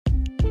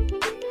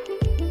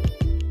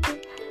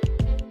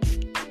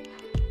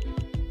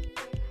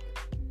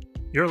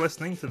You're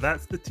listening to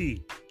That's the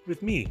Tea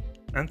with me,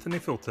 Anthony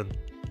Fulton.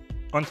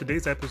 On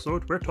today's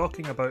episode, we're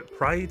talking about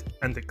pride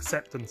and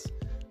acceptance.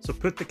 So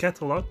put the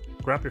kettle on,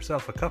 grab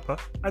yourself a cuppa,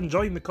 and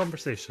join the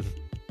conversation.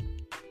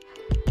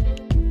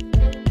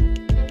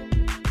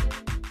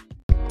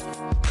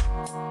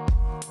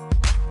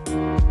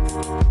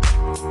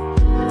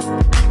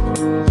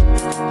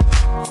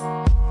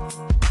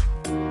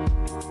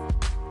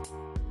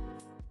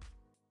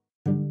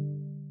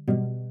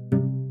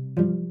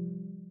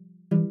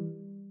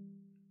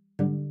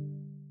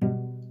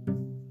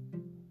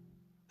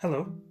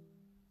 Hello,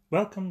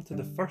 welcome to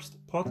the first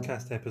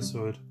podcast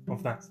episode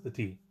of That's the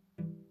Tea.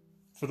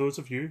 For those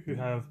of you who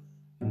have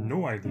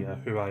no idea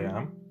who I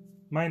am,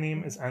 my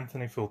name is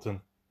Anthony Fulton.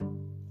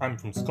 I'm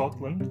from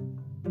Scotland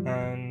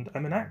and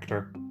I'm an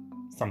actor,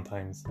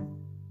 sometimes.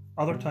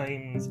 Other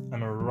times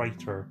I'm a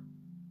writer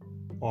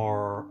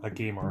or a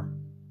gamer,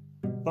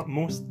 but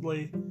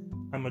mostly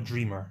I'm a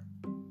dreamer.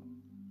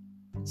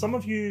 Some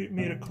of you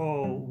may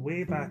recall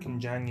way back in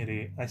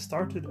January I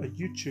started a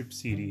YouTube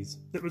series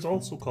that was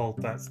also called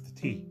That's the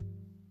Tea.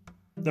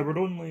 There were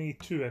only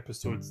 2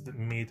 episodes that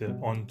made it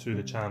onto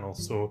the channel,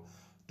 so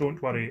don't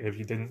worry if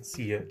you didn't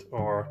see it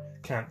or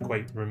can't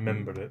quite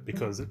remember it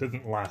because it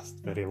didn't last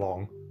very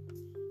long.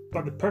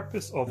 But the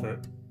purpose of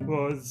it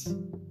was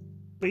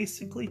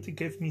basically to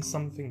give me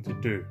something to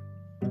do.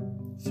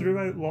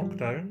 Throughout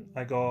lockdown,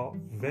 I got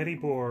very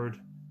bored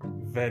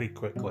very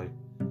quickly.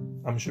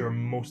 I'm sure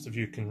most of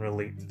you can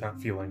relate to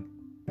that feeling.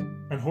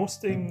 And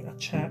hosting a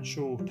chat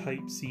show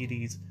type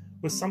series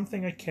was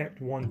something I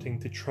kept wanting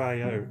to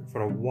try out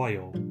for a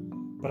while,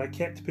 but I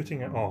kept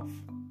putting it off.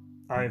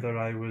 Either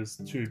I was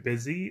too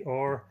busy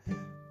or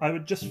I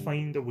would just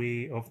find a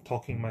way of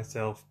talking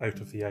myself out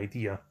of the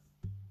idea.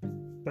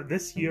 But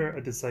this year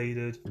I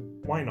decided,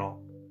 why not?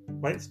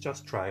 Let's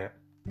just try it.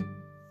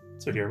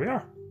 So here we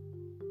are.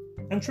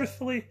 And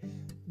truthfully,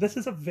 this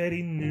is a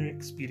very new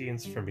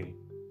experience for me.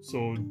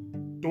 So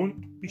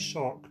don't be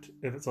shocked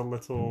if it's a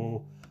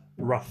little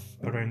rough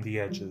around the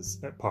edges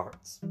at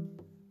parts.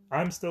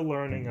 I'm still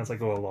learning as I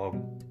go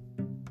along.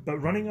 But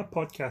running a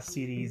podcast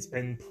series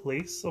in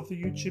place of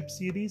the YouTube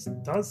series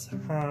does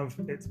have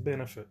its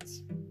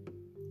benefits.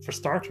 For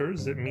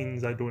starters, it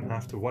means I don't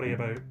have to worry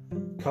about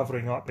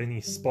covering up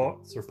any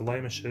spots or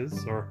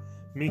blemishes or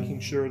making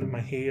sure that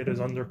my hair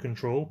is under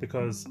control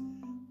because,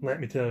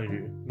 let me tell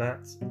you,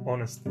 that's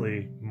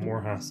honestly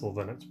more hassle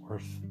than it's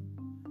worth.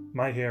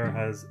 My hair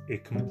has a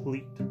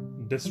complete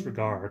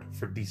disregard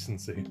for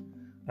decency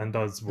and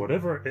does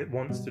whatever it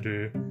wants to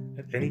do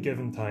at any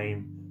given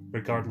time,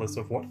 regardless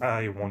of what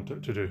I want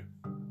it to do.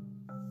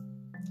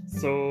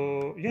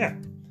 So, yeah.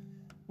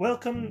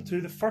 Welcome to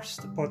the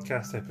first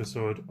podcast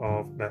episode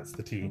of That's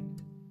the Tea.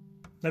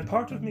 Now,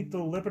 part of me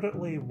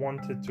deliberately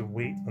wanted to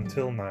wait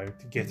until now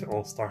to get it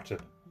all started,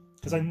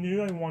 because I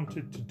knew I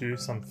wanted to do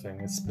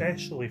something,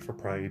 especially for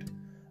Pride,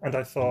 and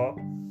I thought,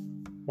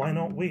 why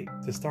not wait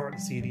to start the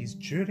series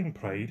during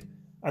Pride,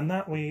 and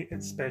that way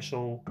it's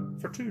special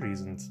for 2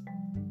 reasons.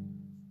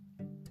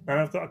 And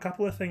I've got a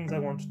couple of things I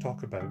want to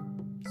talk about,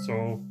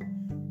 so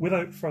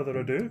without further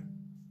ado,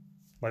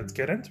 let's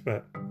get into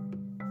it.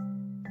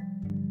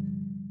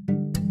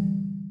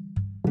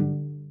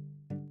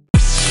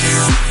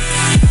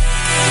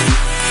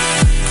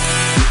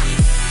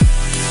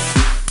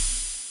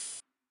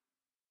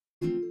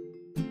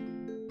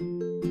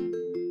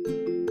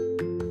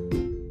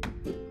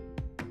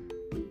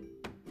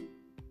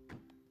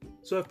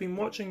 So I've been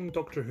watching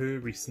Doctor Who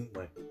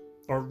recently,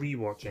 or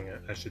re-watching it,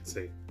 I should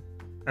say.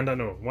 And I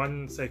know,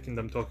 1 second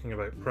I'm talking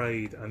about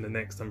Pride and the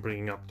next I'm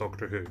bringing up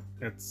Doctor Who.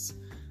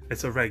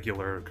 It's a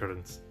regular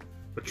occurrence.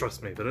 But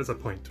trust me, there is a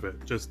point to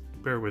it, just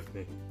bear with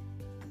me.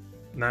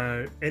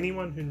 Now,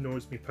 anyone who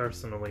knows me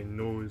personally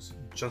knows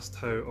just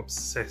how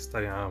obsessed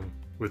I am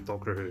with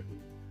Doctor Who.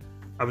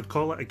 I would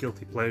call it a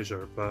guilty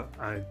pleasure, but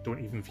I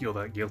don't even feel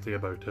that guilty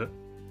about it.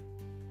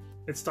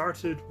 It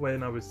started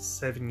when I was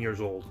 7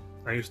 years old.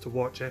 I used to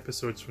watch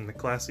episodes from the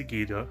classic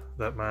era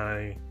that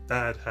my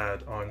dad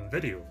had on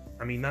video.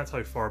 I mean, that's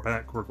how far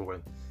back we're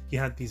going. He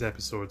had these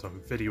episodes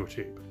on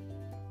videotape.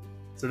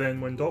 So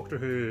then when Doctor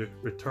Who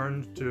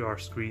returned to our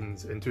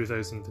screens in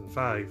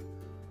 2005,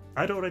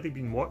 I'd already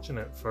been watching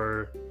it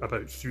for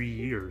about 3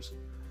 years.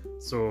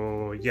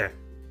 So yeah,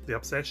 the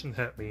obsession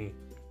hit me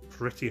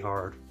pretty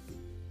hard.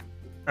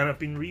 And I've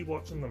been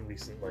re-watching them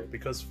recently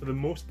because for the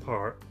most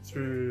part,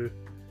 through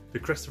the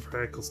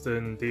Christopher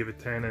Eccleston, David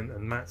Tennant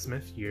and Matt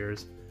Smith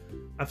years,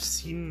 I've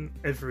seen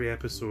every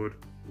episode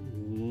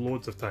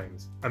loads of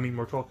times. I mean,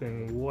 we're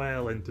talking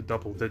well into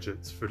double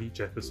digits for each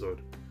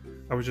episode.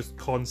 I was just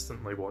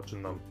constantly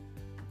watching them.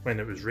 When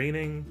it was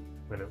raining,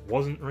 when it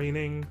wasn't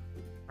raining,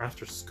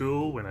 after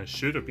school, when I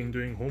should have been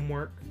doing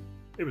homework.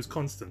 It was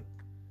constant.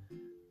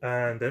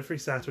 And every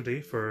Saturday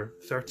for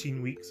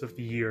 13 weeks of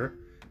the year,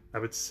 I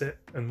would sit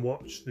and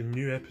watch the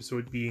new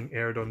episode being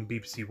aired on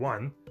BBC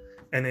One,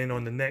 and then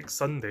on the next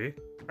Sunday,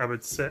 I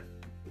would sit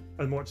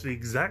and watch the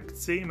exact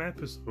same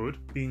episode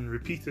being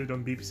repeated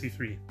on BBC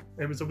Three.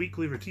 It was a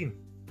weekly routine.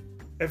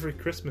 Every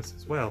Christmas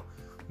as well.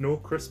 No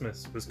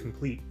Christmas was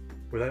complete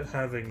without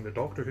having the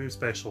Doctor Who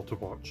special to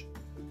watch,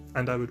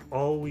 and I would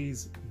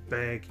always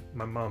beg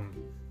my mum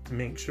to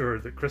make sure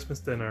that Christmas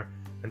dinner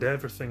and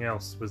everything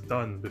else was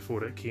done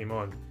before it came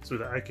on, so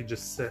that I could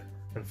just sit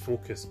and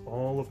focus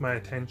all of my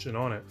attention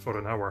on it for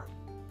an hour.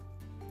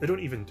 They don't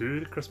even do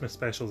the Christmas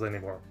specials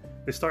anymore.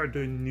 They started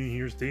doing New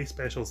Year's Day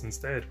specials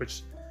instead,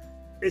 which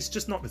it's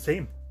just not the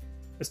same.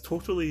 It's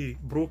totally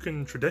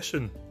broken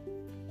tradition.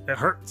 It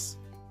hurts.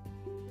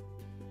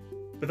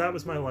 But that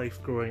was my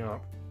life growing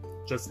up.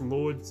 Just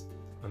loads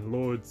and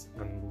loads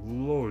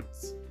and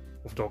loads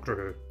of Doctor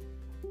Who.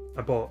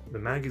 I bought the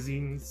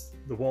magazines.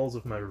 The walls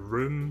of my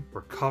room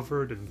were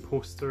covered in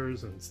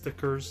posters and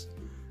stickers.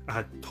 I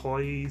had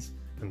toys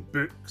and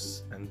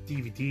books and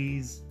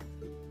DVDs.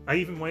 I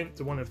even went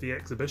to one of the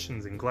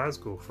exhibitions in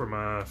Glasgow for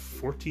my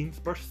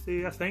 14th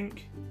birthday, I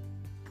think.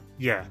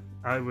 Yeah,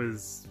 I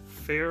was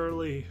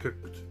fairly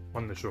hooked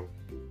on the show.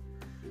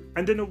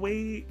 And in a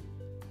way,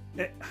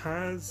 it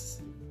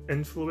has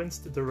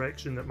influenced the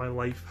direction that my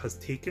life has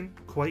taken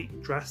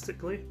quite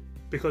drastically,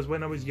 because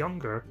when I was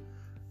younger,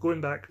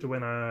 going back to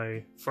when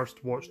I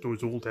first watched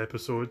those old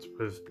episodes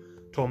with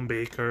Tom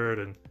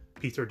Baker and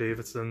Peter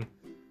Davison,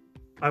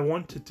 I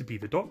wanted to be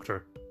the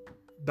Doctor.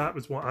 That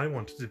was what I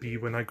wanted to be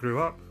when I grew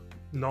up,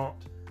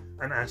 not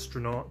an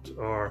astronaut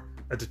or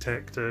a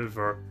detective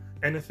or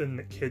anything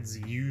that kids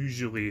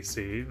usually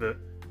say that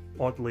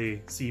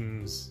oddly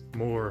seems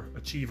more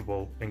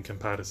achievable in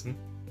comparison.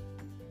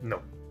 No,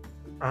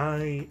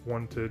 I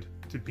wanted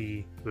to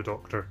be the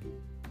Doctor,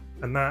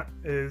 and that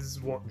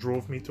is what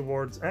drove me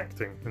towards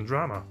acting and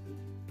drama.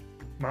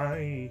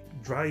 My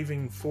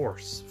driving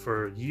force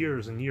for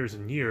years and years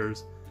and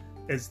years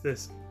is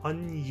this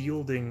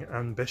unyielding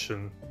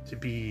ambition to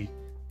be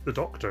the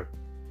Doctor.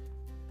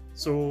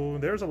 So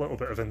there's a little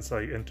bit of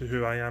insight into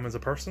who I am as a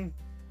person.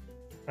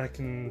 I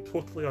can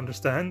totally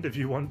understand if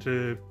you want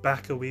to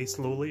back away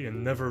slowly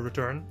and never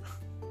return.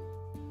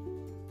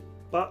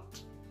 But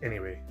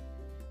anyway,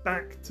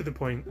 back to the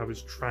point I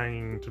was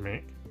trying to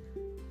make.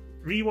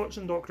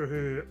 Rewatching Doctor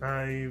Who,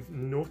 I've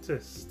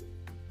noticed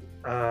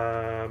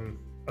a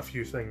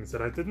few things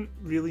that I didn't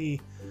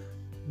really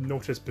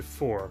notice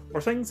before,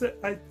 or things that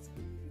I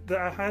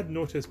had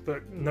noticed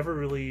but never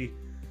really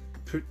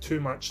put too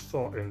much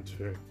thought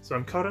into. So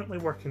I'm currently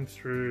working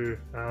through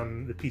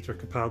the Peter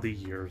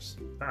Capaldi years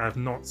that I've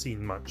not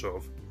seen much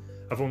of.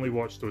 I've only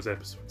watched those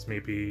episodes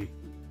maybe,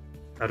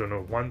 I don't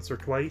know, once or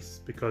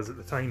twice, because at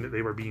the time that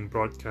they were being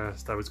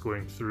broadcast I was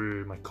going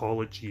through my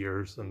college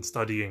years and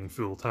studying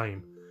full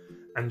time,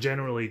 and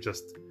generally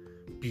just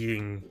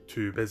being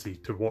too busy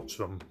to watch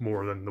them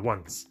more than the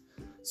once.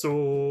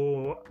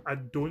 So I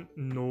don't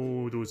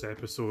know those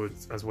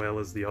episodes as well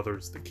as the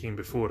others that came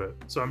before it.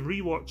 So I'm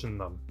rewatching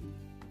them.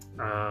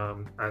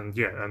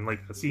 And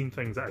like I've seen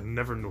things that I'd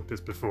never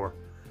noticed before.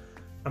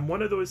 And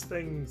one of those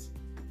things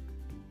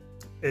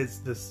is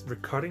this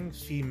recurring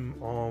theme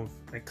of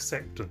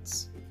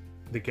acceptance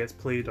that gets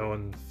played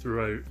on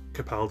throughout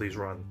Capaldi's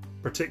run,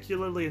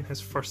 particularly in his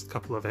first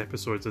couple of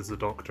episodes as the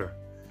Doctor.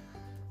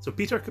 So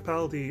Peter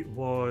Capaldi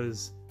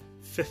was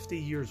 50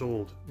 years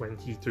old when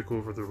he took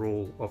over the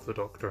role of the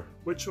Doctor,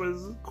 which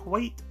was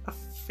quite a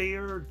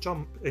fair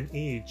jump in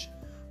age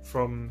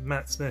from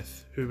Matt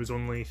Smith, who was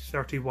only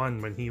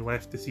 31 when he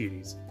left the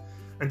series.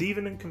 And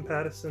even in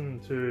comparison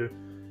to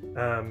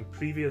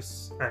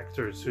previous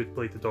actors who'd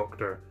played the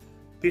Doctor,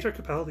 Peter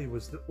Capaldi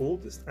was the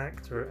oldest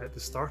actor at the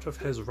start of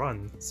his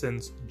run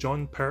since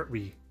Jon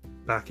Pertwee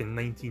back in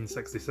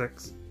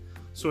 1966.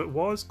 So it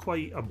was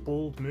quite a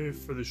bold move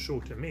for the show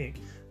to make,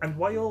 and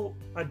while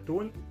I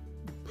don't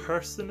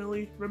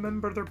personally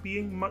remember there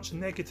being much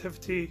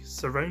negativity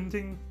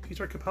surrounding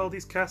Peter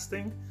Capaldi's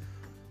casting,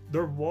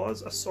 there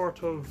was a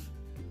sort of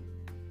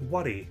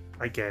worry,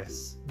 I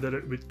guess, that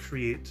it would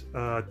create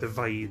a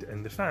divide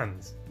in the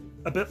fans.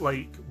 A bit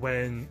like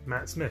when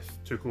Matt Smith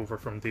took over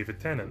from David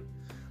Tennant,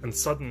 and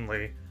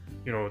suddenly,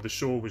 the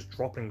show was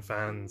dropping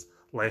fans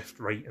left,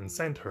 right and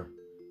centre,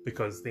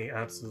 because they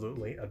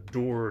absolutely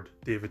adored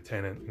David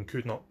Tennant and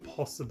could not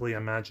possibly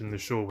imagine the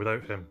show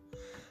without him.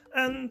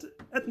 And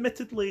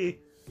admittedly,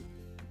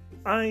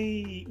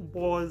 I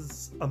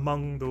was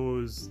among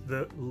those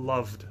that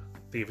loved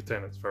David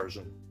Tennant's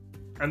version,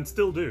 and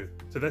still do,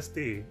 to this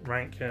day,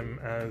 rank him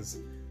as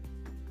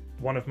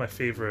one of my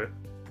favourite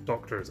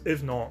Doctors,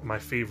 if not my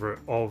favourite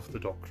of the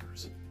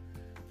Doctors.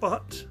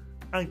 But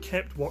I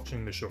kept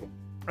watching the show.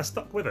 I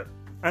stuck with it.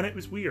 And it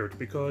was weird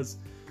because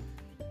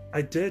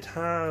I did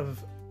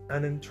have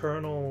an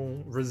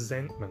internal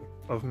resentment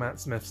of Matt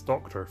Smith's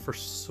Doctor for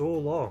so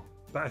long,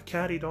 but I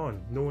carried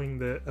on knowing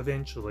that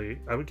eventually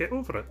I would get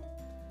over it.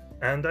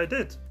 And I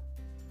did.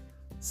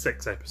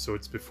 6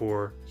 episodes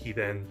before he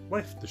then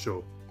left the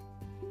show.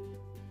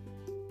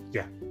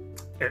 Yeah,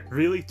 it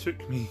really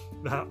took me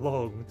that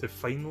long to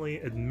finally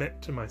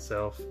admit to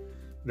myself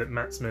that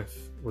Matt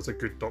Smith was a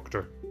good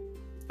Doctor.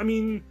 I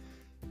mean,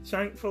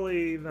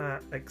 thankfully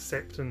that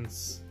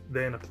acceptance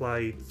then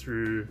applied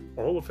through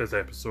all of his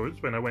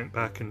episodes. When I went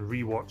back and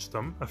rewatched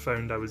them, I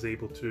found I was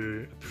able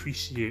to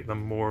appreciate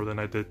them more than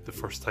I did the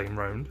first time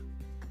round.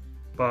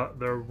 but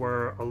there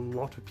were a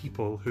lot of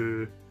people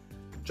who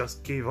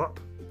just gave up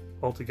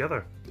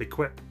altogether. They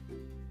quit.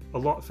 A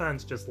lot of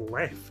fans just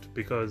left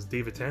because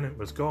David Tennant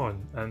was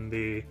gone, and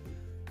they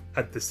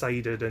had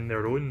decided in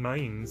their own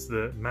minds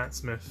that Matt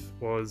Smith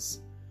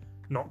was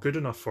not good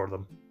enough for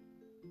them.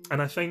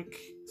 And I think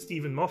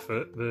Stephen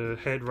Moffat, the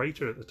head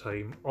writer at the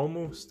time,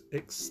 almost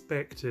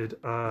expected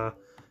a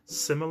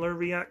similar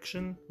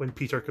reaction when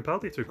Peter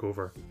Capaldi took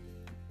over.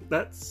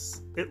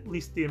 That's at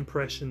least the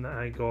impression that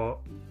I got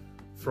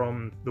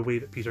from the way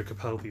that Peter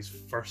Capaldi's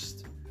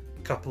first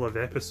couple of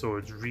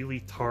episodes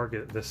really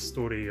target this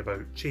story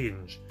about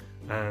change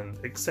and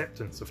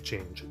acceptance of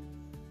change.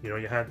 You know,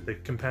 you had the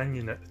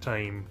companion at the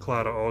time,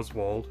 Clara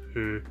Oswald,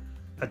 who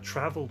had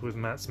travelled with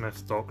Matt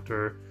Smith's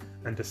Doctor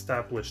and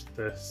established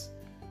this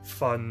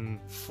fun,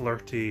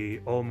 flirty,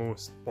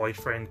 almost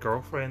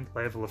boyfriend-girlfriend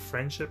level of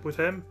friendship with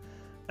him,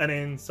 and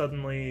then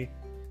suddenly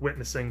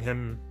witnessing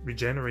him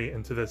regenerate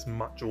into this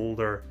much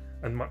older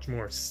and much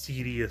more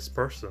serious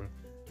person.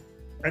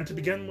 And to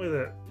begin with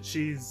it,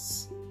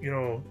 she's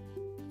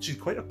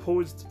quite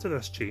opposed to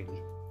this change,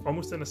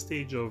 almost in a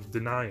stage of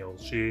denial.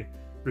 She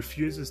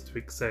refuses to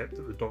accept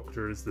that the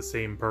Doctor is the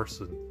same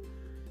person.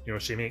 You know,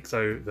 she makes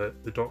out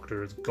that the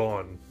Doctor is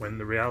gone, when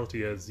the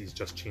reality is he's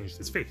just changed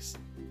his face.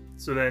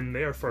 So then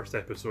their first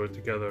episode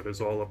together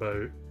is all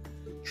about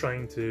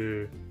trying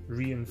to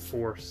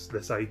reinforce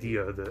this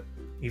idea that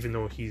even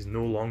though he's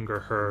no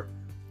longer her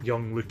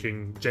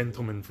young-looking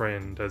gentleman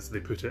friend, as they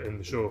put it in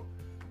the show,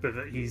 but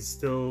that he's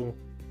still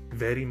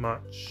very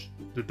much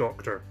the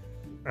Doctor.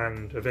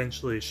 And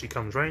eventually she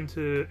comes round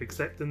to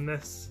accepting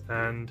this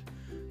and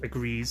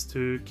agrees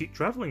to keep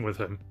travelling with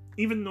him,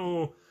 even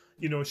though,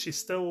 you know, she's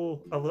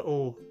still a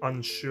little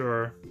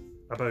unsure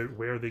about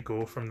where they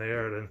go from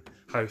there and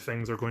how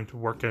things are going to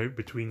work out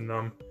between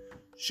them.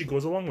 She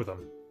goes along with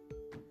him.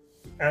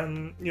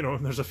 And, you know,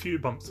 there's a few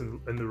bumps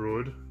in the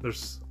road.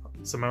 There's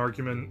some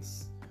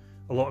arguments,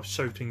 a lot of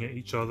shouting at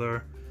each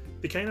other.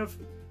 They kind of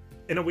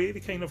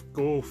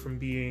go from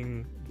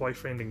being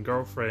boyfriend and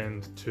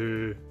girlfriend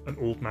to an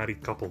old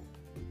married couple.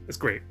 It's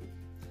great.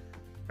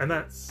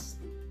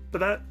 But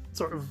that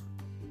sort of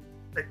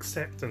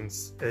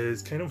acceptance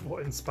is kind of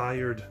what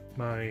inspired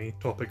my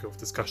topic of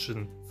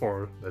discussion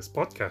for this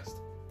podcast.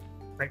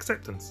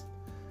 Acceptance.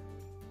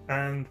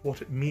 And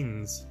what it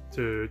means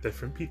to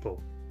different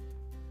people.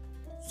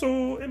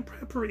 So, in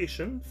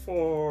preparation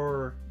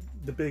for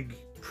the big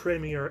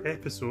premiere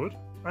episode,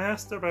 I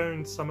asked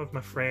around some of my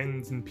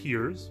friends and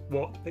peers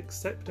what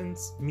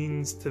acceptance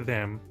means to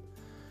them,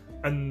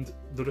 and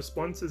the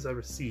responses I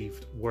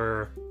received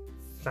were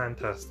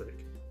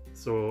fantastic.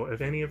 So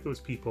if any of those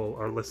people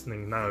are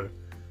listening now,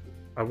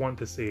 I want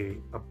to say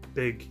a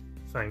big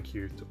thank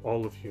you to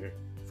all of you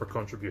for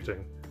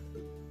contributing.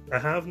 I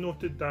have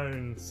noted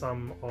down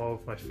some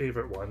of my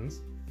favourite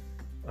ones,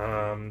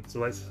 so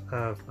let's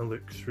have a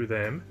look through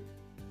them.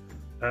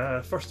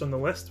 First on the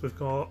list, we've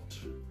got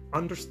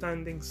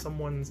understanding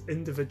someone's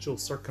individual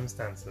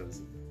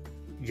circumstances.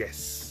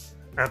 Yes,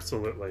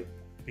 absolutely.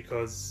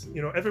 Because,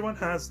 you know, everyone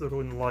has their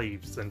own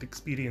lives and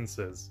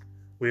experiences.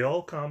 We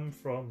all come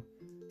from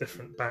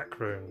different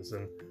backgrounds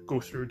and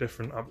go through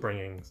different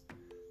upbringings.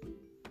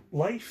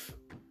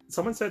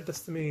 Someone said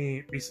this to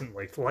me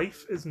recently,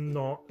 life is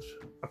not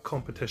a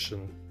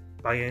competition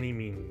by any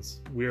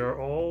means. We are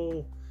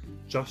all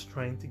just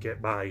trying to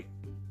get by.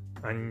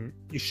 And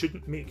you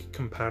shouldn't make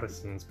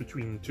comparisons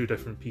between two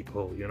different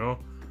people, you know?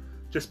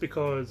 Just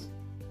because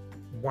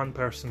one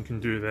person can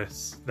do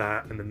this,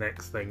 that, and the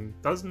next thing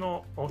does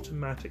not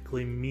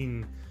automatically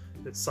mean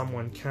that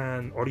someone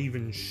can or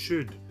even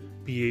should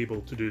be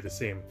able to do the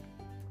same.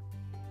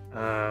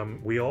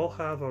 We all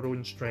have our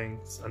own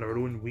strengths and our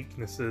own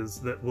weaknesses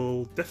that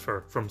will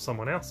differ from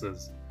someone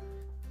else's.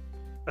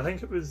 I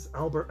think it was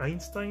Albert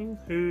Einstein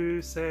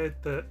who said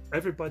that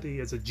everybody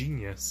is a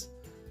genius,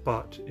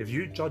 but if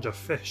you judge a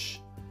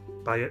fish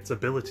by its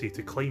ability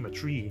to climb a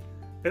tree,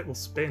 it will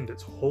spend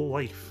its whole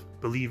life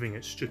believing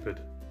it's stupid.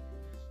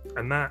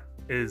 And that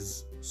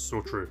is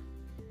so true.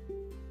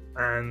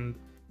 And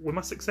we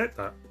must accept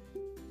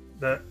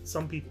that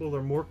some people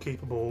are more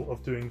capable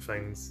of doing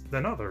things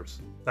than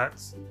others.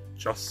 That's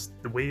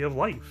just the way of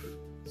life.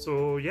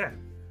 So yeah,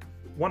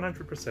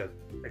 100%.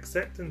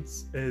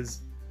 Acceptance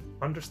is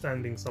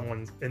understanding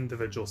someone's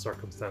individual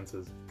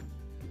circumstances.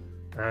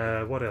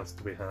 What else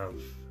do we have?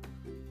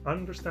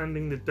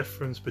 Understanding the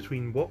difference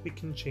between what we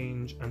can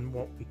change and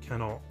what we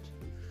cannot.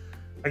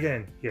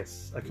 Again,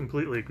 yes, I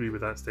completely agree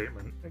with that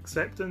statement.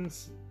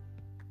 Acceptance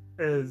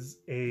is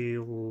a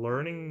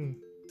learning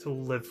to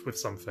live with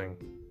something.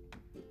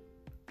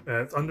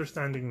 It's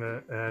understanding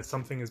that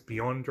something is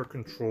beyond your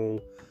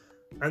control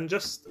and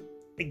just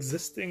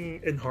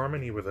existing in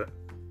harmony with it.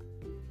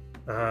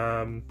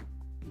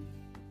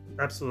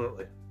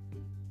 Absolutely.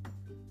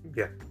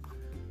 Yeah.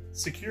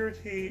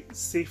 Security,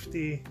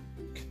 safety,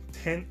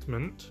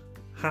 contentment,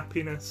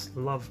 happiness,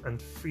 love,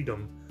 and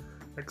freedom.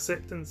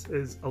 Acceptance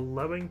is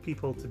allowing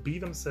people to be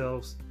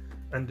themselves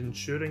and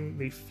ensuring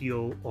they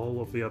feel all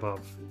of the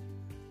above.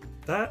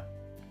 That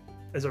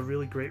is a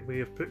really great way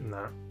of putting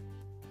that.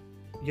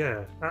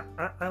 yeah,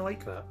 I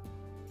like that.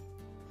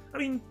 I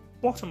mean,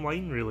 bottom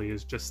line really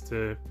is just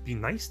to be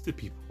nice to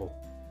people.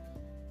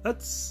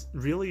 That's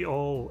really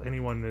all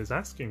anyone is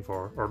asking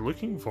for or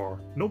looking for.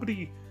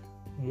 Nobody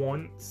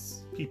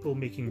wants people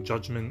making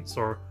judgments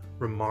or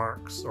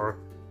remarks or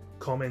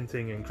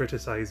commenting and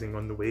criticizing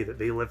on the way that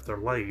they live their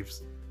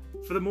lives.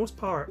 For the most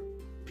part,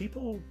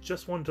 people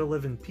just want to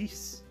live in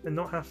peace and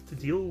not have to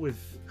deal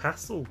with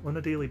hassle on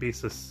a daily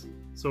basis.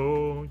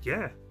 So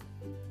yeah,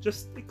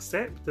 just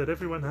accept that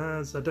everyone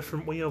has a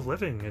different way of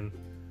living and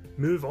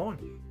move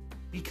on.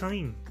 Be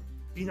kind,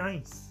 be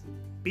nice,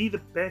 be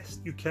the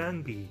best you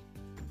can be,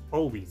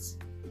 always.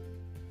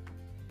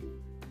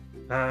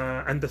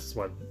 And this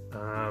one,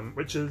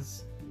 which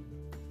is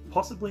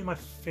possibly my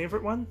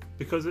favourite one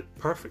because it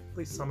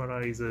perfectly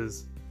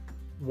summarises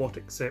what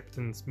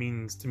acceptance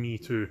means to me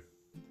too.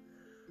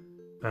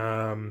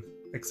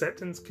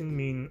 Acceptance can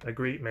mean a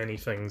great many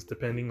things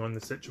depending on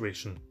the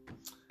situation.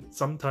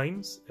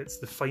 Sometimes it's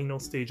the final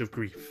stage of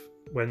grief,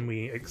 when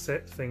we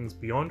accept things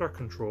beyond our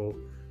control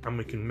and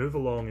we can move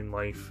along in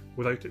life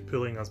without it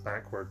pulling us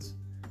backwards.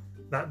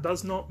 That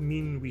does not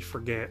mean we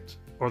forget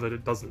or that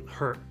it doesn't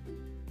hurt.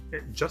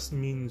 It just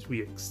means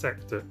we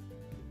accept it.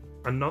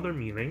 Another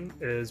meaning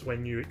is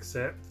when you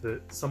accept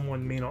that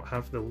someone may not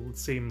have the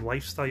same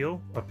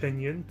lifestyle,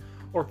 opinion,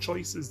 or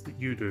choices that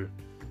you do,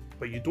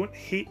 but you don't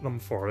hate them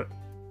for it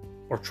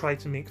or try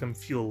to make them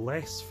feel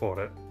less for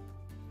it.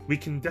 We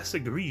can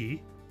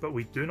disagree, but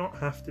we do not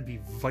have to be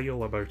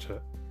vile about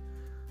it.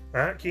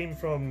 That came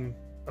from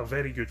a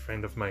very good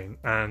friend of mine,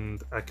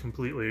 and I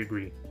completely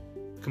agree.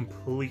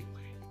 Completely.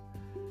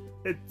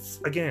 It's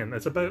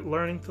about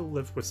learning to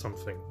live with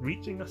something,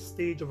 reaching a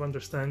stage of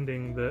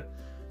understanding that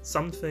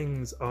some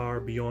things are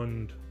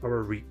beyond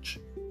our reach.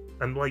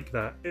 And like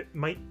that, it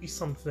might be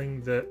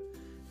something that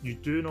you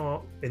do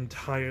not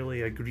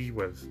entirely agree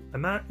with,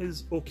 and that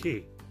is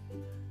okay.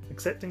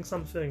 Accepting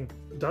something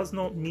does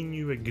not mean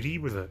you agree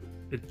with it.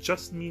 It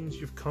just means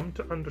you've come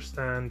to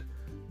understand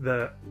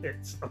that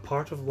it's a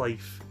part of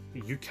life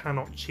that you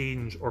cannot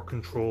change or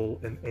control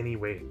in any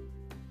way.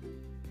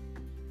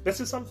 This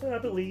is something I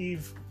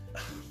believe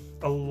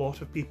a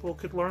lot of people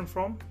could learn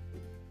from.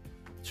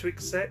 To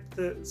accept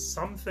that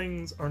some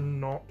things are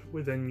not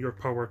within your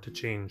power to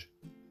change.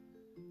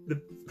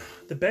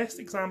 The best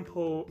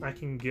example I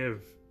can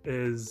give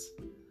is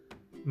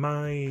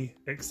my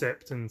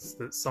acceptance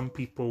that some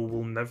people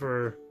will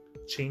never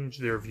change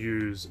their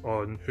views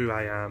on who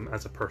I am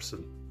as a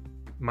person,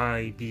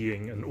 my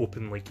being an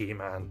openly gay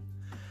man.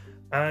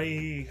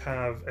 I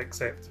have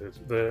accepted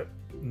that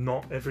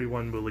not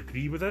everyone will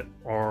agree with it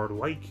or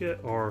like it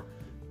or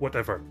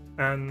whatever,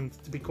 and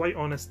to be quite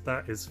honest,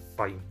 that is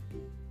fine.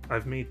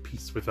 I've made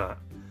peace with that.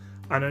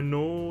 And I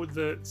know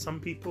that some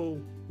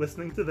people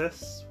listening to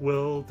this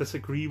will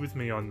disagree with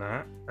me on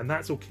that, and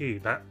that's okay.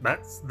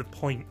 That's the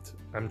point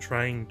I'm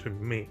trying to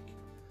make.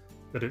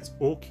 That it's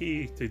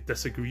okay to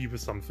disagree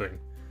with something,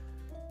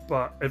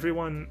 but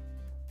everyone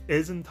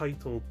is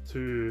entitled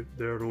to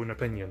their own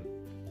opinion.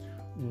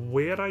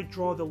 Where I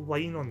draw the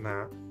line on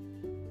that,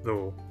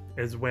 though,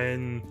 is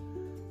when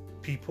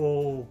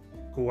people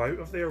go out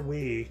of their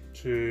way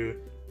to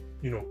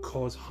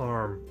cause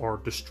harm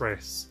or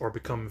distress or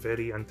become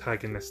very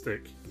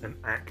antagonistic and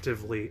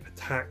actively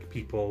attack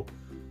people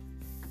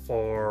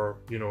for,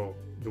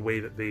 the way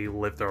that they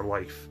live their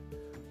life,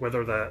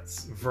 whether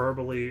that's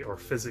verbally or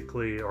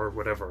physically or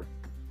whatever.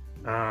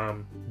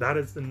 That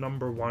is the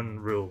number one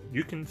rule.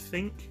 You can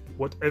think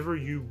whatever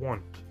you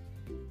want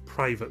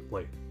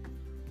privately.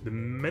 The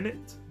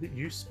minute that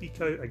you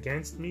speak out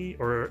against me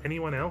or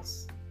anyone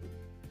else,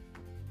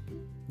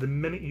 the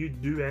minute you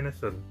do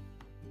anything,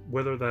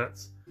 whether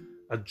that's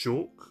a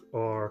joke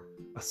or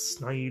a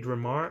snide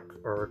remark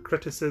or a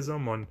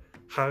criticism on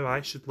how I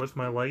should live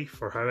my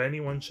life or how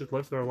anyone should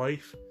live their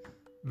life,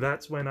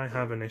 that's when I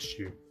have an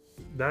issue.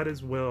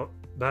 That's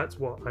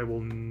what I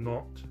will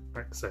not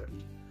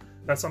accept.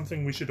 That's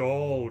something we should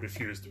all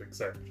refuse to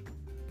accept.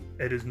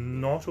 It is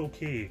not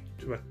okay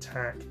to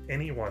attack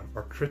anyone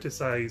or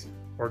criticize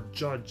or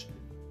judge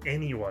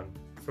anyone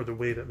for the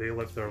way that they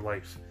live their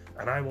life.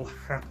 And I will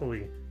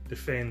happily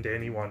defend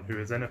anyone who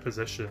is in a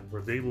position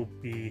where they will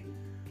be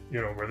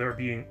where they're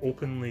being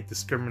openly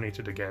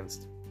discriminated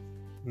against.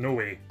 No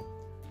way.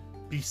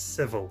 Be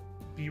civil,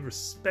 be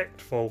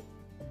respectful,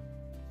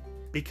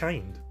 be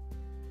kind.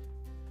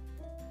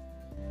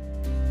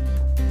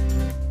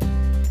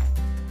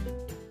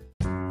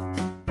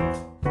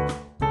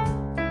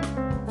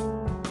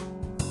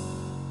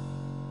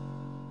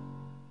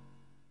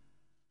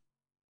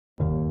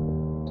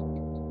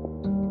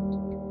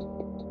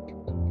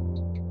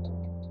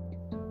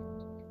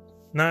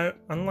 Now,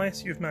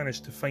 unless you've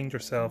managed to find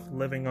yourself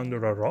living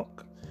under a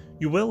rock,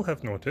 you will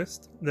have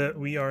noticed that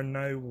we are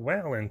now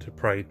well into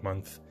Pride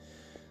Month.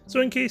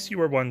 So in case you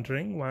were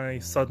wondering why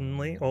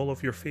suddenly all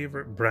of your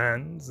favourite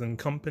brands and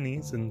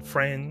companies and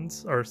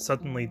friends are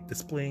suddenly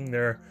displaying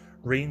their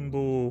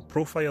rainbow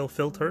profile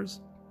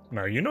filters,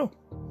 now you know.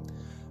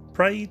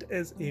 Pride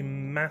is a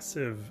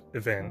massive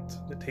event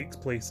that takes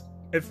place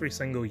every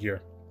single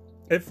year.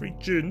 Every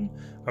June,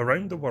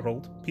 around the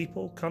world,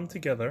 people come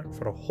together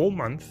for a whole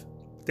month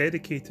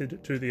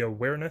dedicated to the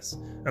awareness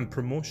and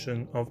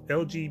promotion of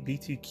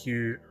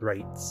LGBTQ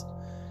rights.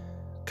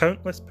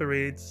 Countless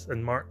parades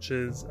and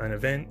marches and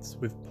events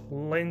with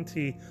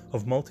plenty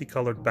of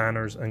multicoloured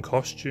banners and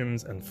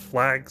costumes and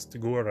flags to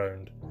go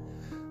around.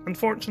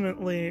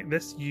 Unfortunately,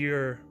 this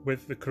year,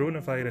 with the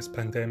coronavirus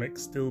pandemic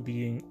still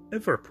being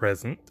ever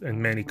present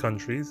in many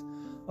countries,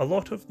 a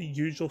lot of the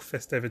usual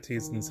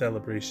festivities and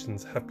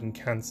celebrations have been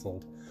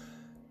cancelled.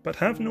 But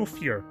have no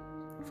fear,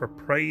 for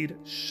Pride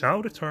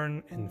shall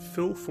return in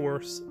full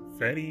force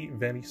very,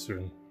 very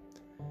soon.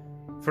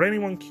 For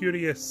anyone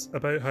curious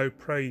about how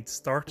Pride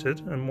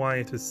started and why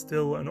it is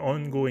still an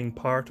ongoing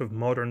part of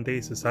modern day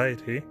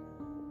society,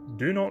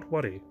 do not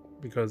worry,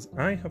 because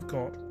I have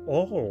got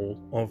all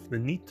of the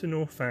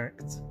need-to-know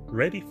facts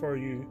ready for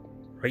you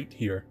right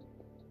here.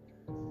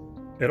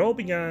 It all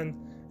began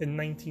in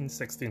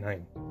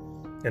 1969,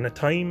 in a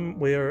time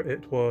where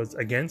it was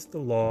against the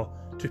law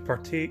to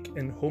partake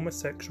in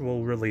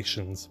homosexual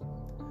relations.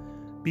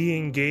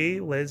 Being gay,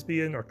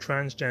 lesbian, or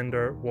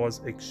transgender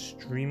was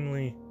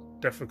extremely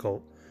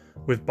difficult,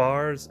 with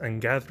bars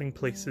and gathering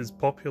places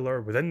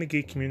popular within the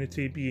gay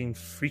community being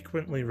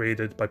frequently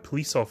raided by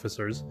police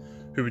officers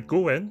who would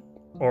go in,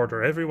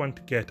 order everyone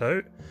to get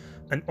out,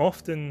 and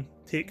often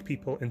take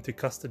people into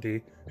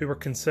custody who were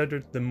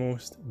considered the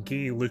most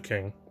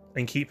gay-looking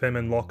and keep them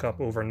in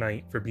lockup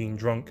overnight for being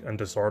drunk and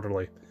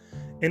disorderly,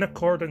 in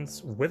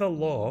accordance with a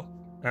law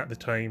at the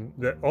time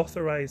that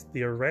authorised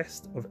the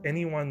arrest of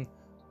anyone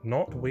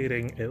not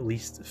wearing at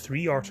least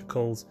 3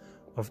 articles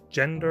of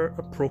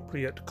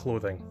gender-appropriate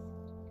clothing.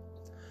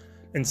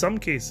 In some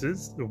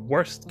cases, the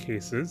worst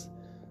cases,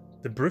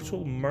 the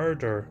brutal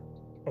murder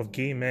of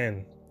gay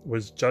men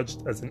was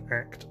judged as an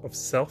act of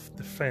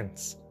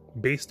self-defence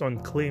based on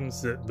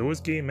claims that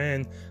those gay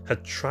men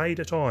had tried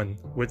it on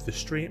with the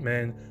straight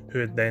men who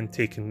had then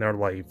taken their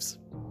lives.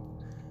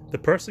 The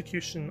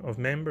persecution of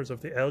members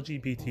of the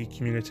LGBT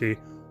community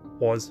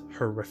was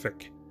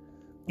horrific.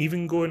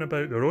 Even going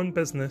about their own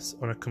business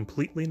on a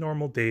completely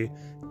normal day,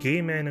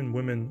 gay men and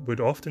women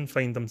would often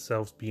find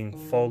themselves being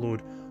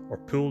followed or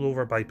pulled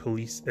over by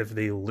police if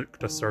they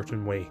looked a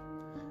certain way,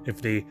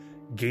 if they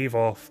gave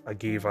off a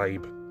gay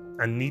vibe,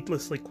 and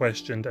needlessly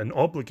questioned and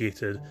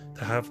obligated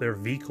to have their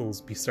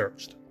vehicles be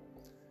searched.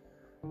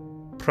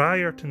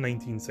 Prior to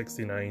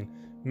 1969,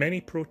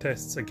 many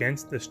protests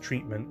against this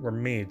treatment were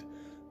made,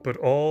 but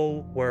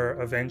all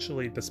were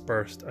eventually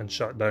dispersed and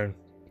shut down.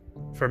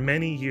 For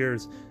many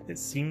years, it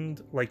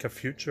seemed like a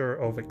future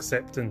of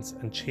acceptance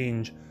and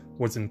change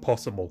was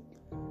impossible.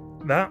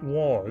 That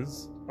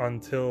was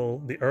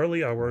until the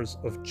early hours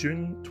of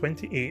June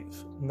 28,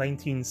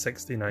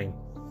 1969,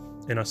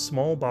 in a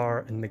small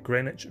bar in the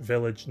Greenwich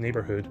Village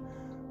neighbourhood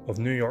of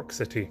New York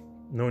City,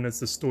 known as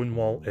the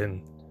Stonewall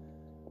Inn.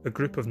 A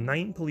group of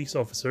 9 police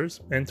officers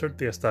entered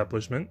the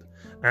establishment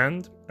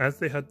and, as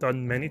they had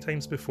done many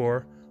times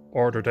before,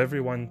 ordered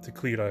everyone to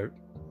clear out,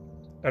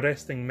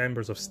 arresting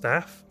members of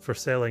staff for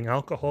selling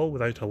alcohol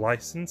without a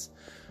licence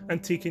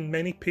and taking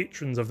many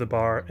patrons of the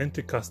bar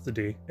into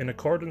custody in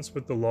accordance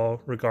with the law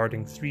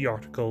regarding 3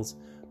 articles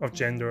of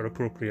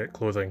gender-appropriate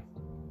clothing.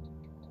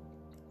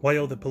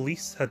 While the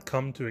police had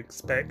come to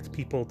expect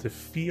people to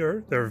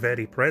fear their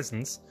very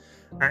presence,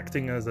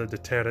 acting as a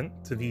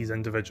deterrent to these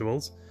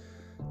individuals,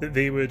 that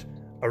they would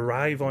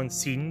arrive on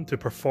scene to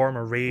perform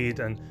a raid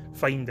and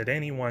find that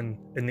anyone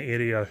in the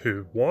area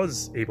who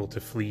was able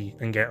to flee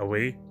and get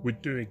away would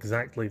do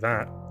exactly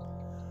that.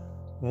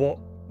 What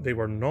they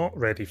were not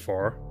ready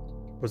for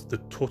was the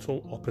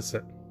total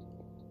opposite.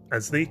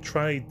 As they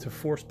tried to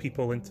force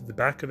people into the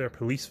back of their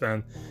police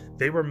van,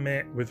 they were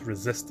met with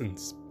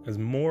resistance as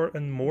more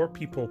and more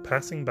people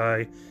passing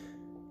by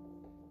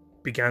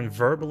began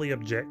verbally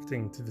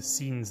objecting to the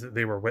scenes that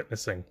they were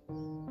witnessing,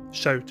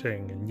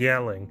 shouting and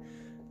yelling,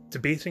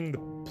 debating the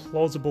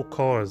plausible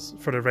cause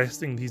for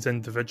arresting these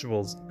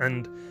individuals,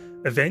 and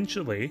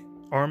eventually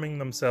arming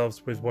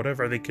themselves with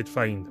whatever they could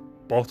find,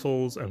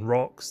 bottles and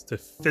rocks, to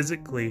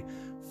physically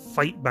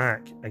fight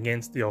back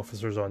against the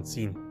officers on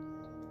scene.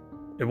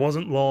 It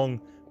wasn't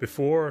long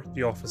before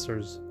the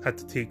officers had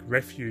to take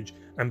refuge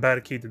and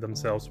barricaded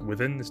themselves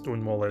within the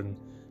Stonewall Inn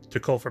to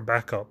call for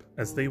backup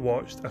as they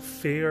watched a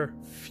fair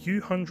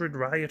few hundred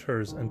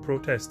rioters and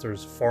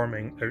protesters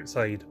forming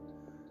outside.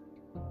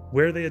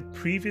 Where they had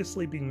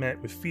previously been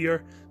met with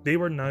fear, they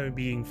were now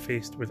being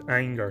faced with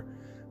anger,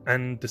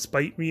 and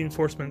despite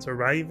reinforcements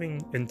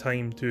arriving in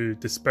time to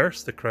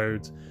disperse the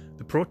crowds,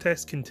 the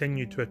protests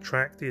continued to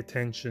attract the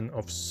attention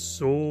of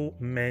so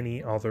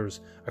many others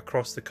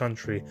across the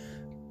country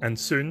and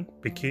soon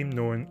became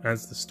known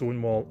as the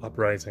Stonewall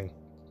Uprising.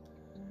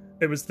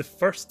 It was the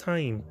first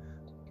time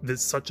that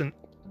such an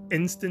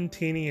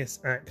instantaneous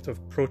act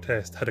of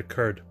protest had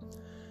occurred,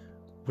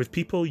 with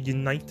people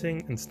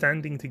uniting and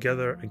standing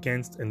together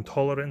against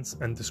intolerance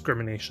and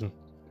discrimination.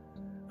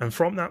 And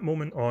from that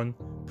moment on,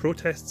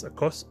 protests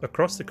across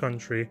the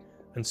country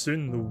and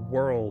soon the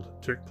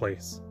world took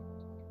place.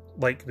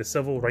 Like the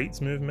civil rights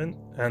movement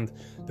and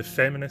the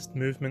feminist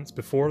movements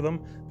before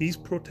them, these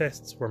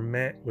protests were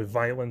met with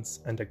violence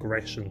and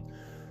aggression,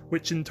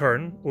 which in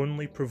turn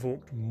only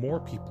provoked more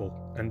people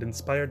and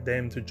inspired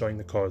them to join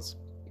the cause.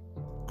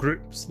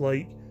 Groups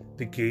like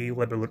the Gay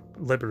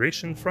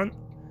Liberation Front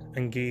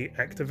and Gay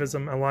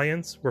Activism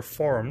Alliance were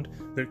formed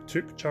that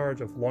took charge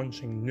of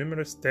launching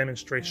numerous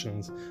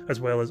demonstrations, as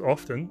well as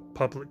often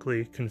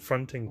publicly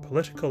confronting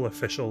political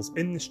officials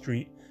in the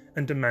street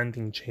and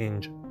demanding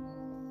change.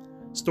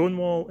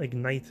 Stonewall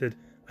ignited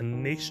a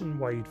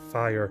nationwide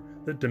fire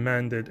that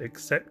demanded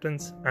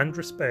acceptance and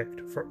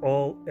respect for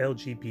all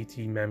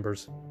LGBT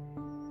members.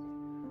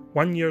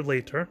 1 year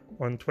later,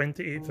 on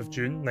 28th of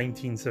June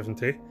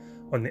 1970,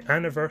 on the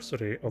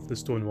anniversary of the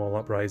Stonewall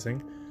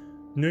Uprising,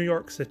 New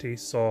York City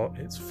saw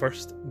its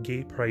first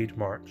Gay Pride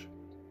March.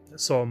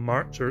 It saw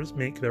marchers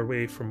make their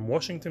way from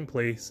Washington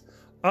Place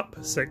up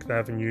 6th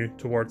Avenue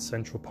towards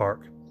Central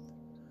Park.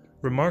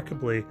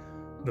 Remarkably,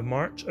 the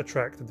march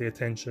attracted the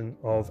attention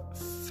of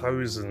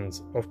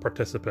thousands of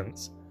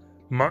participants,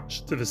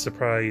 much to the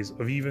surprise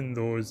of even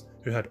those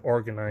who had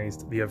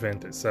organised the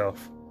event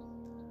itself.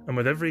 And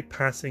with every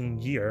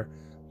passing year,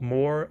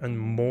 more and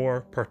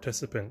more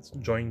participants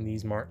joined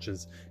these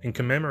marches in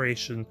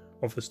commemoration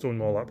of the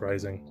Stonewall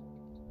Uprising.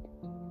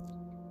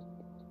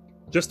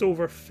 Just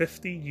over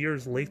 50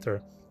 years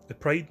later, the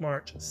Pride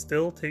March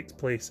still takes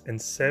place in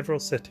several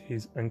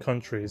cities and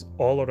countries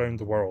all around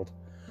the world.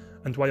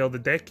 And while the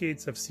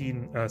decades have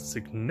seen a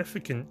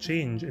significant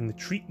change in the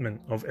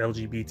treatment of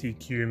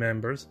LGBTQ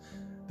members,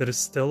 there is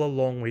still a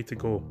long way to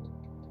go.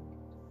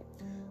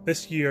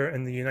 This year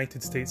in the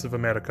United States of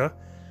America,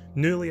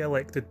 newly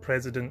elected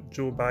President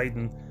Joe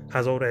Biden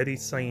has already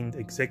signed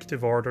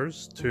executive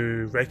orders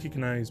to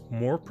recognise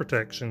more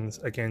protections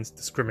against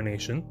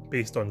discrimination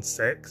based on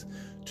sex,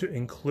 to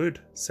include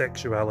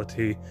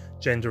sexuality,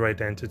 gender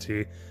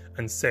identity,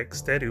 and sex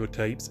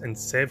stereotypes in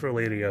several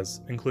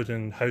areas,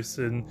 including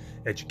housing,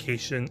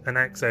 education, and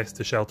access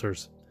to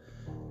shelters.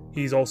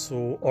 He's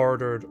also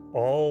ordered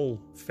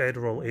all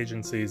federal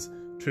agencies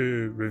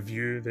to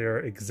review their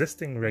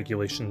existing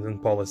regulations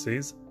and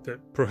policies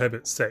that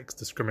prohibit sex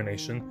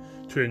discrimination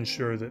to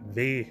ensure that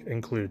they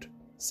include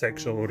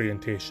sexual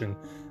orientation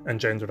and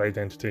gender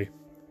identity.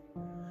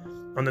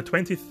 On the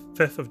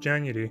 25th of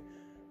January,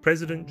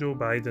 President Joe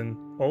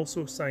Biden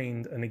also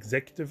signed an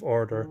executive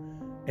order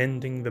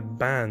ending the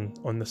ban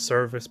on the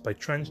service by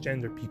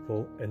transgender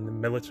people in the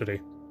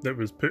military that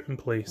was put in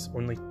place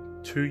only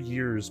 2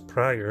 years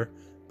prior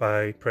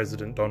by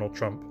President Donald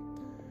Trump.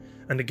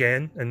 And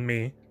again, in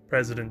May,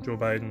 President Joe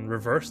Biden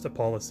reversed a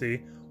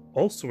policy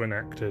also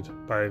enacted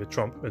by the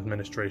Trump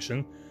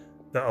administration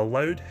that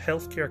allowed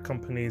healthcare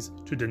companies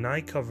to deny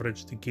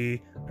coverage to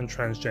gay and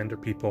transgender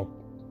people.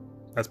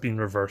 That's been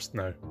reversed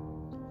now.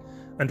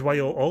 And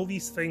while all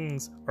these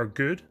things are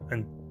good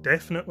and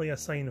definitely a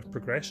sign of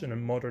progression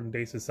in modern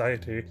day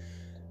society,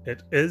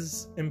 it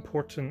is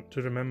important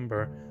to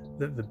remember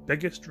that the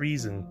biggest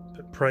reason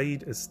that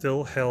Pride is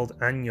still held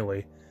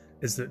annually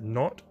is that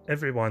not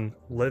everyone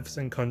lives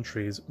in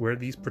countries where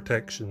these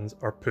protections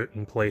are put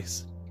in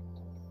place.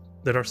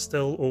 There are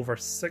still over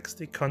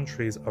 60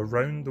 countries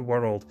around the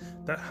world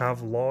that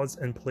have laws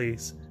in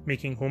place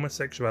making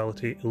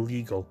homosexuality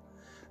illegal,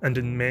 and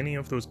in many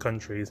of those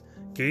countries,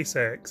 gay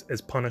sex is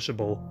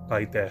punishable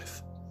by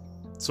death.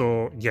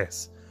 So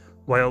yes,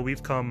 while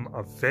we've come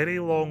a very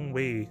long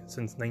way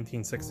since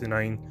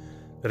 1969,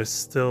 there is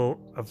still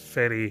a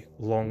very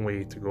long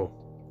way to go.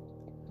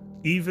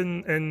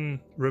 Even in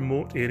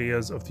remote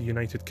areas of the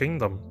United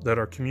Kingdom, there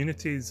are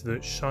communities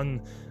that shun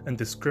and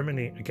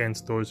discriminate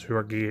against those who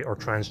are gay or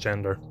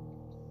transgender.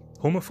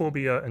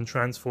 Homophobia and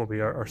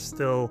transphobia are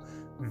still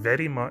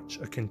very much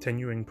a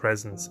continuing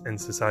presence in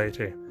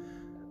society,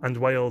 and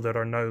while there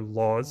are now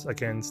laws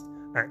against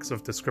acts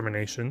of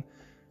discrimination,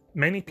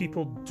 many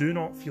people do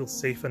not feel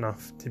safe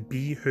enough to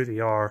be who they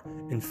are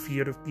in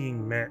fear of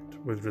being met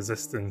with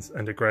resistance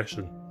and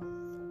aggression.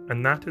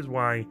 And that is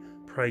why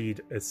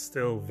Pride is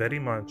still very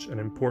much an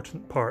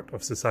important part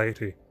of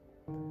society.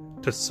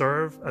 To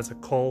serve as a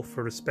call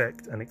for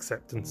respect and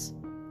acceptance.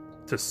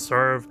 To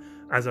serve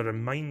as a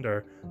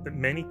reminder that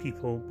many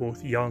people,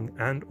 both young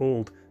and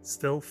old,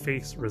 still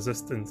face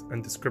resistance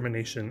and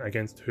discrimination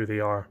against who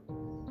they are.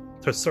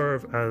 To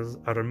serve as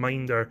a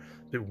reminder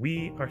that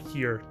we are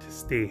here to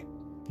stay,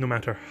 no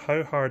matter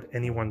how hard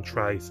anyone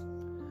tries.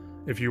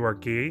 If you are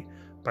gay,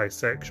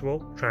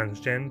 bisexual,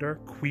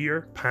 transgender,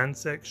 queer,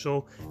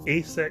 pansexual,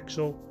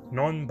 asexual,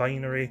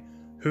 non-binary,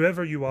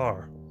 whoever you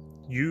are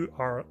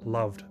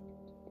loved.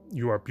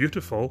 You are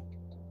beautiful.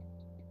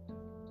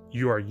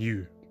 You are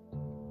you.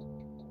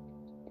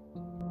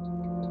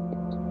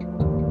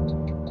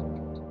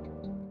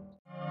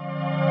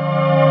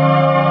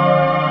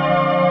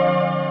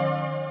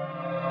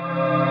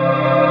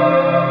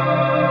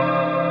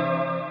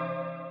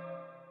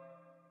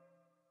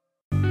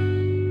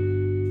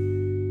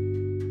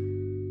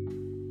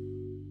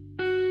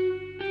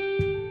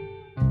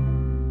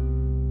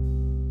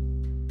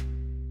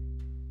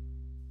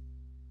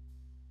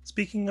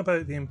 Speaking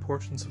about the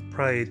importance of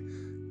Pride,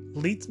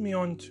 leads me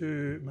on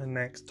to my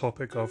next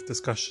topic of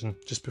discussion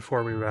just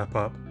before we wrap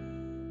up.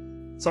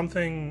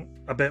 Something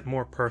a bit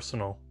more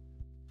personal.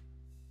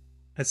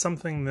 It's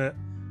something that,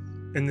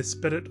 in the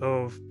spirit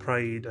of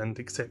pride and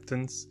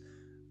acceptance,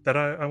 that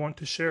I want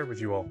to share with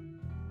you all.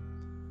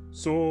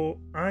 So,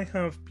 I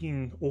have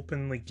been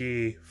openly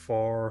gay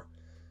for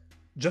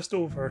just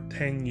over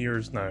 10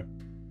 years now.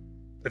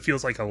 It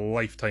feels like a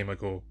lifetime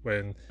ago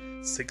when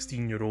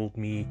 16-year-old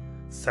me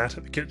sat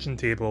at the kitchen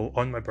table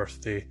on my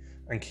birthday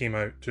and came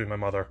out to my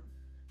mother,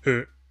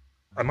 who,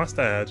 I must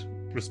add,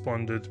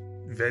 responded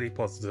very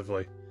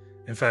positively.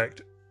 In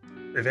fact,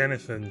 if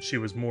anything, she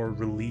was more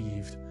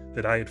relieved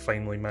that I had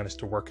finally managed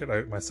to work it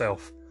out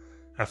myself,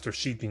 after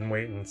she'd been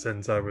waiting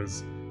since I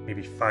was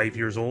maybe 5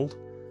 years old.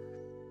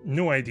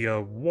 No idea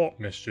what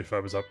mischief I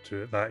was up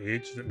to at that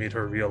age that made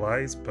her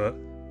realise, but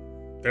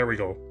there we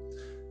go.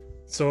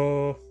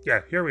 So,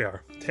 yeah, here we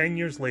are, 10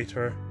 years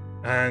later,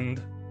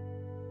 and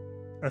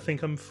I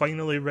think I'm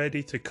finally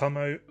ready to come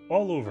out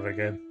all over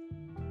again.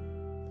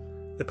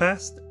 The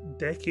past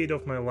decade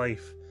of my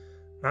life,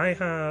 I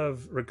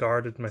have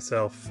regarded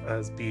myself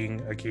as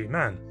being a gay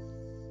man,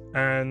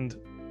 and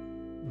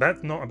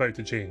that's not about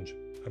to change.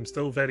 I'm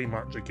still very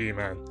much a gay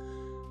man.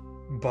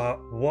 But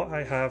what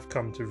I have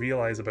come to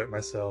realise about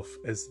myself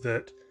is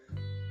that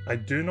I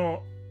do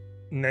not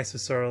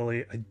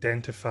necessarily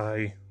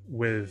identify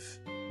with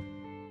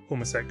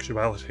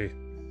homosexuality.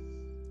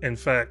 In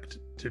fact,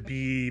 to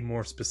be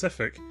more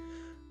specific,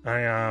 I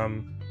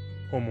am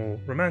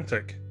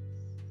homo-romantic.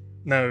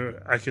 Now,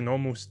 I can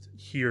almost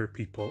hear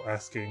people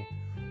asking,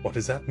 what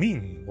does that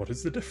mean? What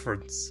is the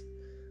difference?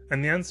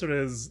 And the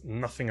answer is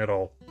nothing at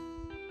all.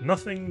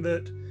 Nothing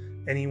that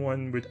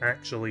anyone would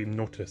actually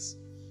notice.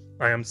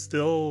 I am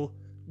still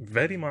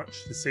very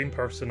much the same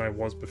person I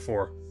was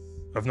before.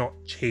 I've not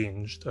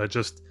changed. I've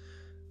just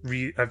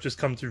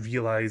come to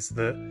realise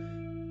that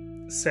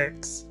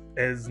sex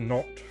is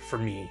not for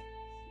me.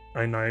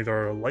 I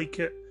neither like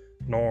it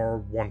nor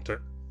want it.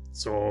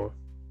 So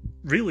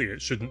really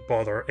it shouldn't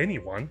bother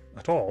anyone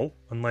at all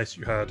unless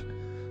you had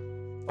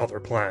other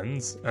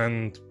plans,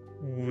 and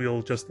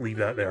we'll just leave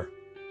that there.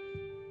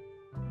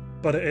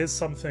 But it is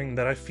something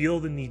that I feel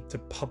the need to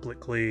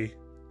publicly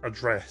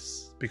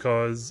address,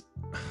 because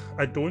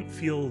I don't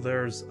feel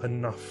there's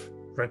enough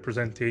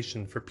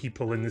representation for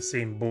people in the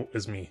same boat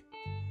as me.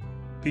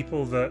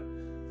 People that,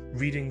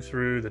 reading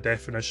through the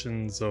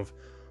definitions of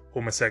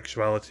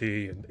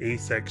homosexuality and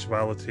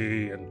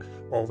asexuality and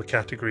all the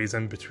categories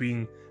in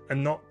between,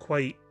 and not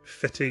quite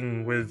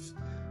fitting with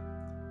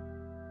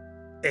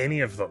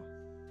any of them,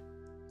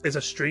 is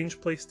a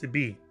strange place to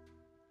be.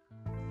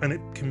 And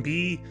it can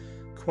be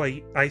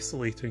quite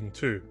isolating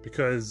too,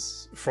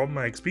 because from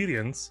my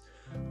experience,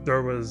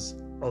 there was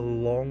a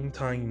long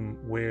time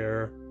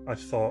where I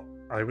thought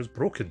I was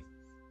broken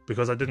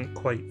because I didn't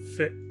quite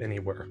fit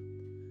anywhere.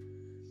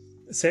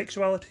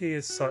 Sexuality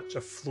is such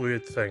a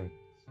fluid thing.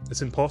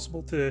 It's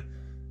impossible to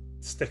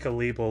stick a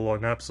label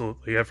on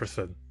absolutely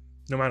everything,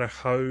 no matter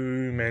how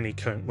many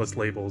countless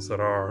labels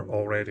there are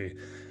already.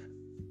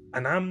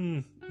 And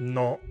I'm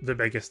not the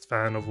biggest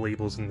fan of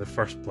labels in the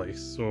first place,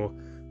 so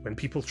when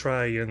people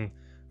try and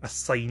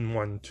assign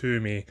one to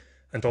me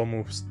and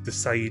almost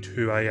decide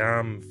who I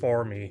am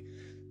for me,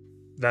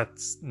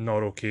 that's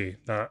not okay.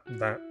 That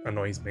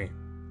annoys me.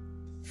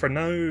 For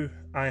now,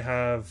 I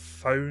have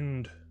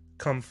found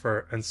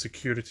comfort and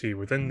security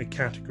within the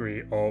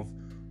category of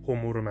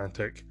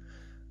homo-romantic,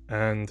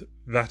 and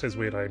that is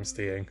where I'm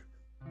staying.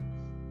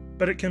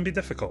 But it can be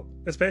difficult,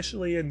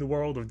 especially in the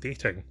world of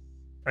dating.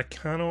 I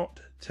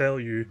cannot tell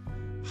you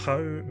how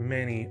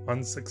many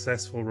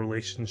unsuccessful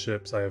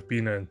relationships I have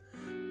been in,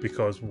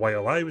 because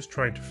while I was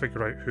trying to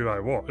figure out who I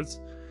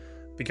was,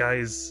 the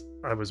guys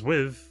I was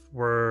with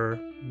were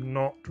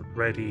not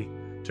ready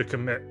to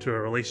commit to a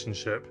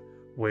relationship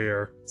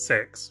where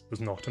sex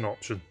was not an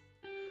option.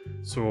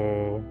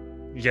 So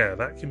yeah,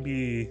 that can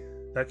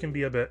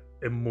be a bit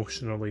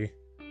emotionally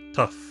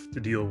tough to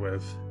deal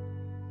with.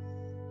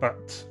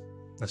 But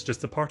that's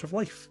just a part of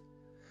life.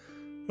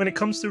 When it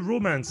comes to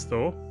romance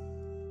though,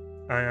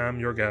 I am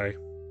your guy.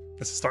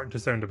 This is starting to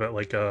sound a bit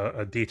like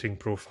a dating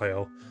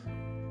profile.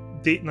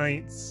 Date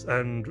nights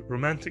and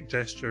romantic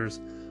gestures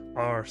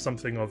are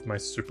something of my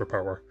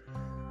superpower.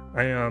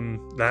 I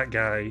am that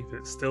guy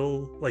that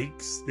still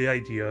likes the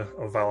idea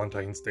of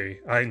Valentine's Day.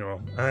 I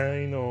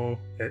know,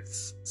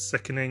 it's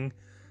sickening,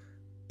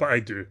 but I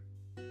do.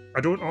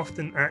 I don't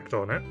often act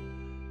on it.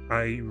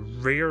 I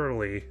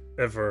rarely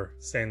ever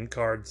send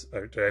cards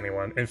out to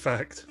anyone. In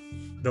fact,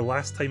 the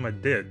last time I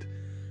did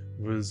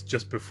was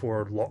just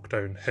before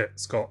lockdown hit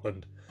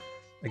Scotland.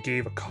 I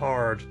gave a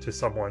card to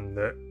someone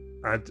that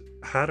I'd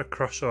had a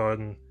crush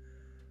on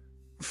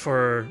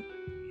for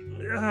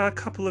a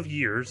couple of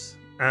years,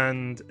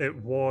 and it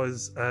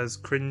was as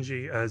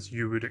cringy as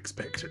you would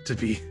expect it to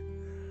be.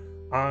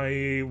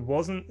 I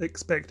wasn't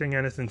expecting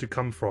anything to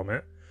come from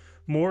it,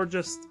 more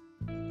just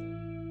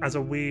as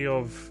a way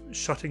of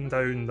shutting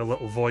down the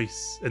little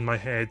voice in my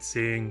head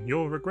saying,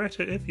 "You'll regret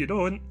it if you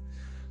don't."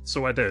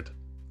 So I did.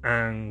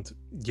 And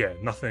yeah,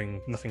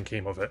 nothing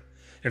came of it.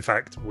 In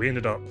fact, we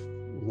ended up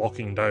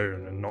locking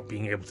down and not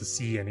being able to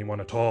see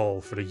anyone at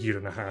all for a year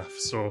and a half.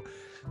 So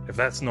if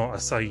that's not a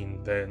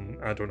sign, then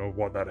I don't know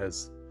what that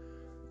is.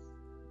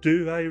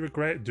 Do I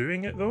regret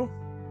doing it though?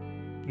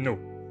 No.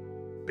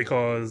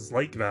 Because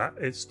like that,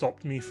 it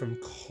stopped me from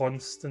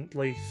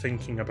constantly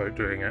thinking about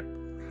doing it.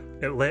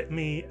 It let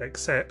me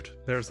accept,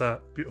 there's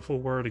that beautiful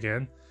word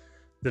again,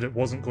 that it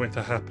wasn't going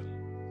to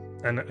happen.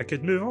 And I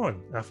could move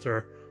on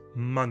after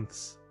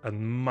months and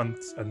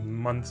months and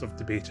months of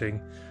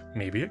debating.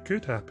 Maybe it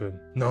could happen.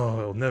 No,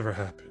 it'll never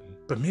happen.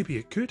 But maybe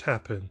it could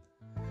happen.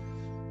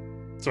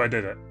 So I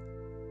did it.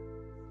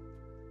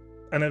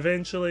 And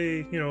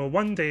eventually,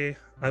 one day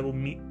I will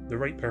meet the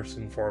right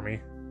person for me.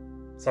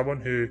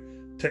 Someone who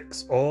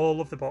ticks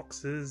all of the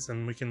boxes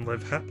and we can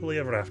live happily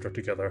ever after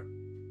together.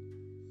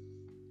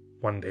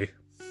 One day.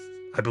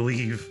 I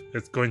believe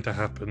it's going to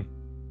happen.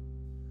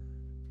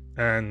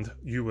 And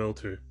you will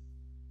too.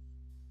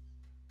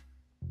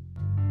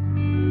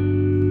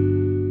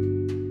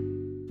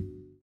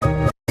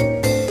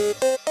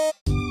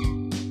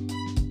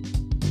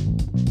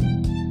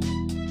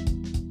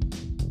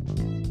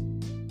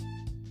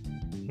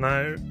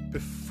 Now,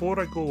 before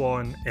I go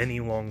on any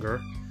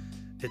longer,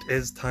 it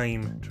is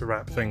time to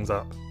wrap things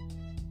up.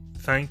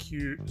 Thank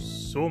you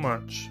so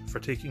much for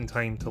taking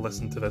time to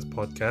listen to this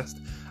podcast.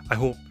 I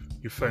hope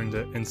you found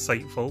it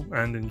insightful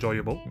and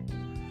enjoyable.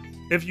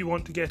 If you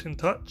want to get in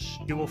touch,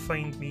 you will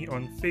find me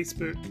on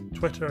Facebook,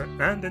 Twitter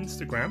and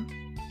Instagram.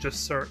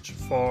 Just search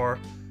for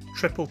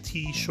Triple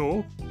T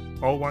Show,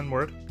 all one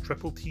word,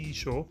 Triple T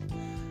Show.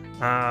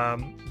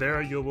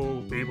 There you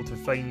will be able to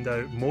find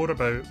out more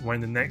about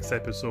when the next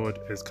episode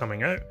is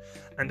coming out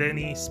and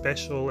any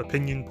special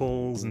opinion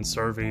polls and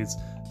surveys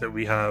that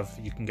we have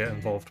you can get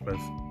involved with.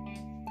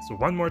 So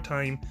one more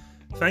time,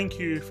 thank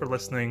you for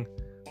listening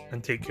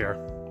and take care.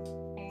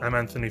 I'm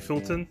Anthony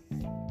Fulton,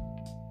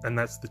 and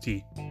that's the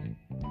tea.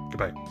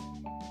 Goodbye.